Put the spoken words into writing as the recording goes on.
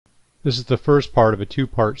This is the first part of a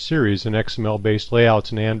two-part series in XML-based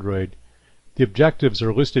layouts in Android. The objectives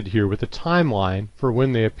are listed here with a timeline for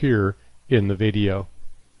when they appear in the video.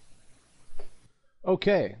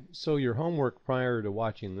 Okay, so your homework prior to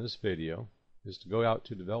watching this video is to go out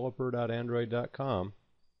to developer.android.com,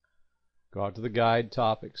 go out to the guide,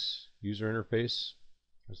 topics, user interface,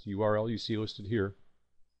 that's the URL you see listed here.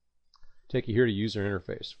 Take you here to user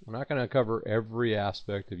interface. We're not going to cover every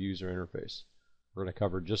aspect of user interface. We're going to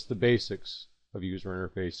cover just the basics of user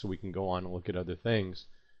interface so we can go on and look at other things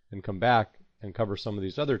and come back and cover some of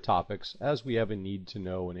these other topics as we have a need to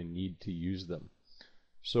know and a need to use them.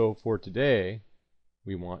 So for today,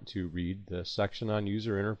 we want to read the section on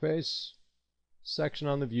user interface, section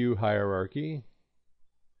on the view hierarchy,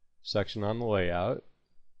 section on the layout,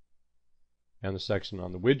 and the section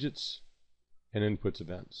on the widgets and inputs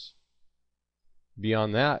events.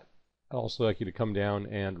 Beyond that, I'd also like you to come down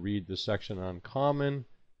and read the section on common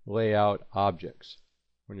layout objects.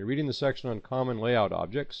 When you're reading the section on common layout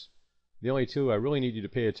objects, the only two I really need you to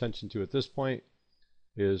pay attention to at this point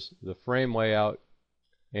is the frame layout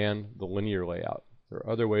and the linear layout. There are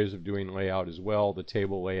other ways of doing layout as well, the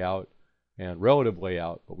table layout and relative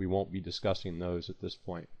layout, but we won't be discussing those at this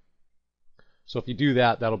point. So if you do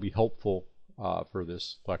that, that'll be helpful for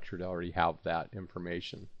this lecture to already have that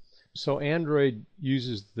information. So Android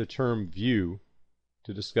uses the term view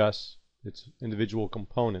to discuss its individual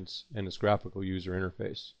components and its graphical user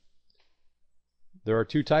interface. There are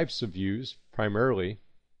two types of views primarily.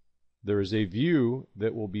 There is a view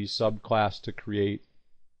that will be subclassed to create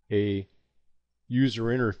a user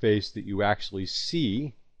interface that you actually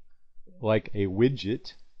see, like a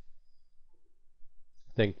widget.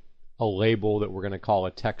 Think a label that we're going to call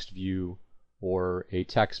a text view or a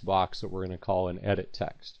text box that we're going to call an edit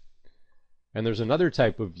text. And there's another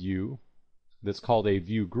type of view that's called a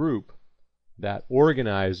view group that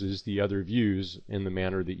organizes the other views in the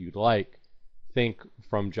manner that you'd like. Think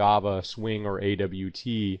from Java, Swing, or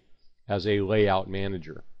AWT as a layout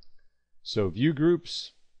manager. So view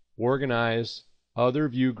groups organize other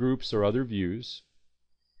view groups or other views,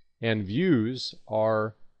 and views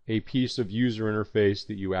are a piece of user interface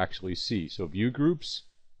that you actually see. So view groups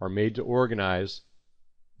are made to organize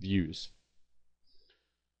views.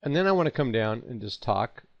 And then I want to come down and just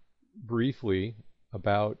talk briefly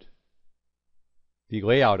about the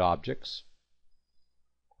layout objects.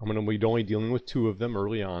 I'm going to be only dealing with two of them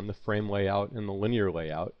early on, the frame layout and the linear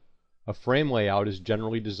layout. A frame layout is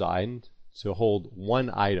generally designed to hold one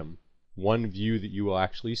item, one view that you will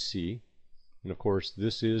actually see. And of course,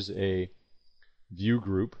 this is a view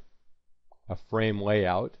group, a frame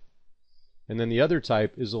layout. And then the other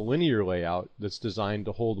type is a linear layout that's designed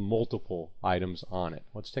to hold multiple items on it.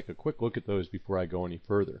 Let's take a quick look at those before I go any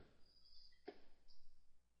further.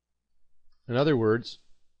 In other words,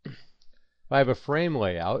 if I have a frame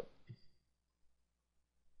layout,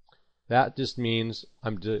 that just means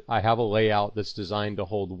I have a layout that's designed to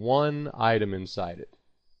hold one item inside it.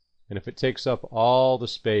 And if it takes up all the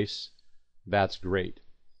space, that's great.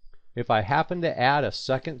 If I happen to add a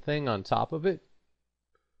second thing on top of it,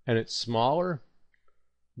 and it's smaller,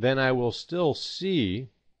 then I will still see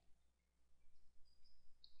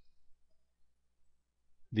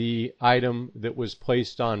the item that was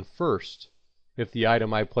placed on first if the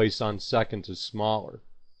item I place on second is smaller.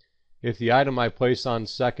 If the item I place on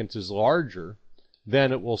second is larger,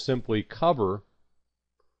 then it will simply cover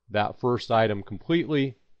that first item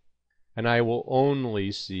completely, and I will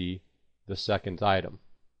only see the second item.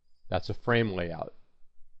 That's a frame layout.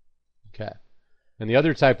 Okay. And the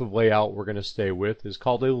other type of layout we're going to stay with is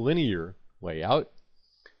called a linear layout.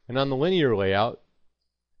 And on the linear layout,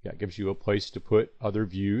 that gives you a place to put other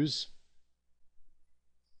views.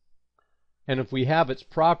 And if we have its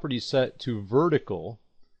property set to vertical,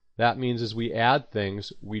 that means as we add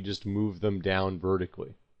things, we just move them down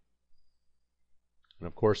vertically. And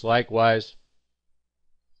of course, likewise,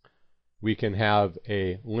 we can have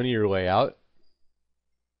a linear layout.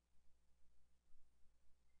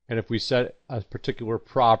 And if we set a particular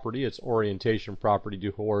property, its orientation property,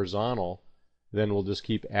 to horizontal, then we'll just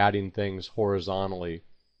keep adding things horizontally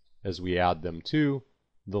as we add them to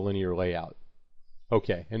the linear layout.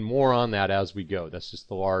 Okay, and more on that as we go. That's just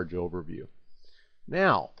the large overview.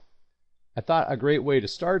 Now, I thought a great way to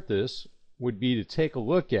start this would be to take a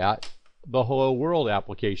look at the Hello World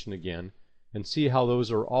application again and see how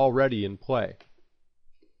those are already in play.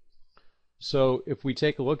 So if we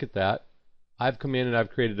take a look at that, I've come in and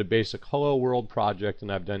I've created a basic Hello World project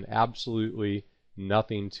and I've done absolutely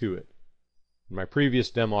nothing to it. In my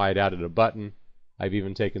previous demo, I had added a button. I've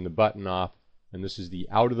even taken the button off, and this is the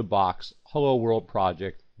out-of-the-box Hello World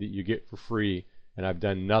project that you get for free and I've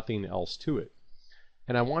done nothing else to it.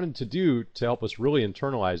 And I wanted to help us really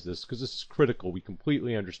internalize this, because this is critical, we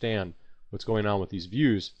completely understand what's going on with these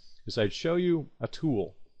views, is I'd show you a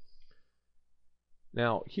tool.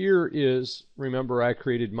 Now here is, remember I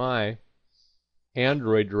created my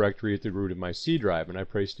Android directory at the root of my C drive, and I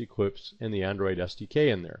placed Eclipse and the Android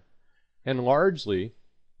SDK in there. And largely,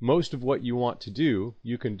 most of what you want to do,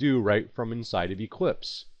 you can do right from inside of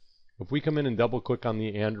Eclipse. If we come in and double click on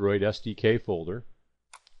the Android SDK folder,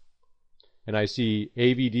 and I see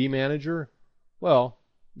AVD Manager, well,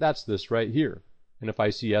 that's this right here. And if I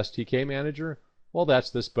see SDK Manager, well, that's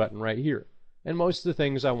this button right here. And most of the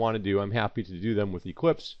things I want to do, I'm happy to do them with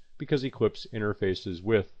Eclipse, because Eclipse interfaces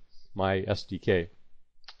with my SDK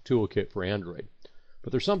toolkit for Android.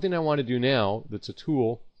 But there's something I want to do now that's a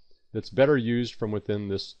tool that's better used from within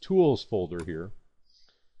this Tools folder here.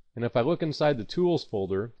 And if I look inside the Tools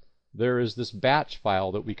folder, there is this batch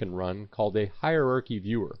file that we can run called a hierarchy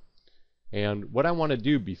viewer. And what I want to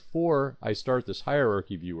do before I start this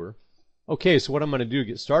hierarchy viewer, okay, so what I'm going to do to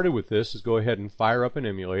get started with this is go ahead and fire up an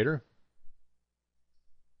emulator,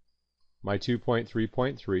 my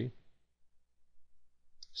 2.3.3.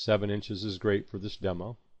 7 inches is great for this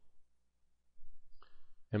demo.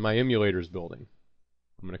 And my emulator is building.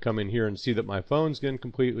 I'm going to come in here and see that my phone's getting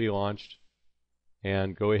completely launched,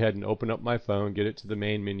 and go ahead and open up my phone, get it to the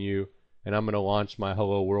main menu, and I'm going to launch my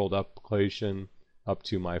Hello World application up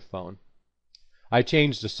to my phone. I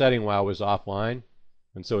changed the setting while I was offline,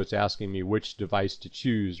 and so it's asking me which device to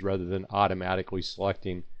choose rather than automatically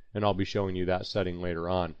selecting, and I'll be showing you that setting later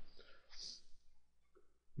on.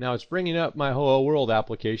 Now it's bringing up my Hello World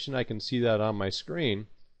application. I can see that on my screen,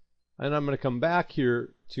 and I'm going to come back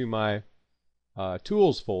here to my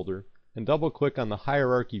Tools folder and double click on the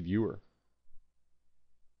Hierarchy Viewer.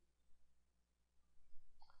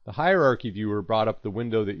 The Hierarchy Viewer brought up the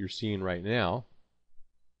window that you're seeing right now,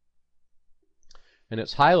 and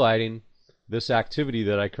it's highlighting this activity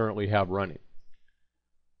that I currently have running.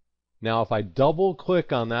 Now if I double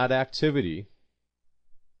click on that activity,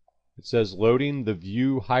 it says loading the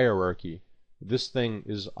view hierarchy. This thing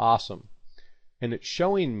is awesome, and it's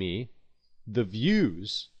showing me the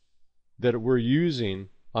views that we're using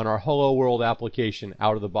on our Hello World application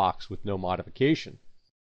out of the box with no modification.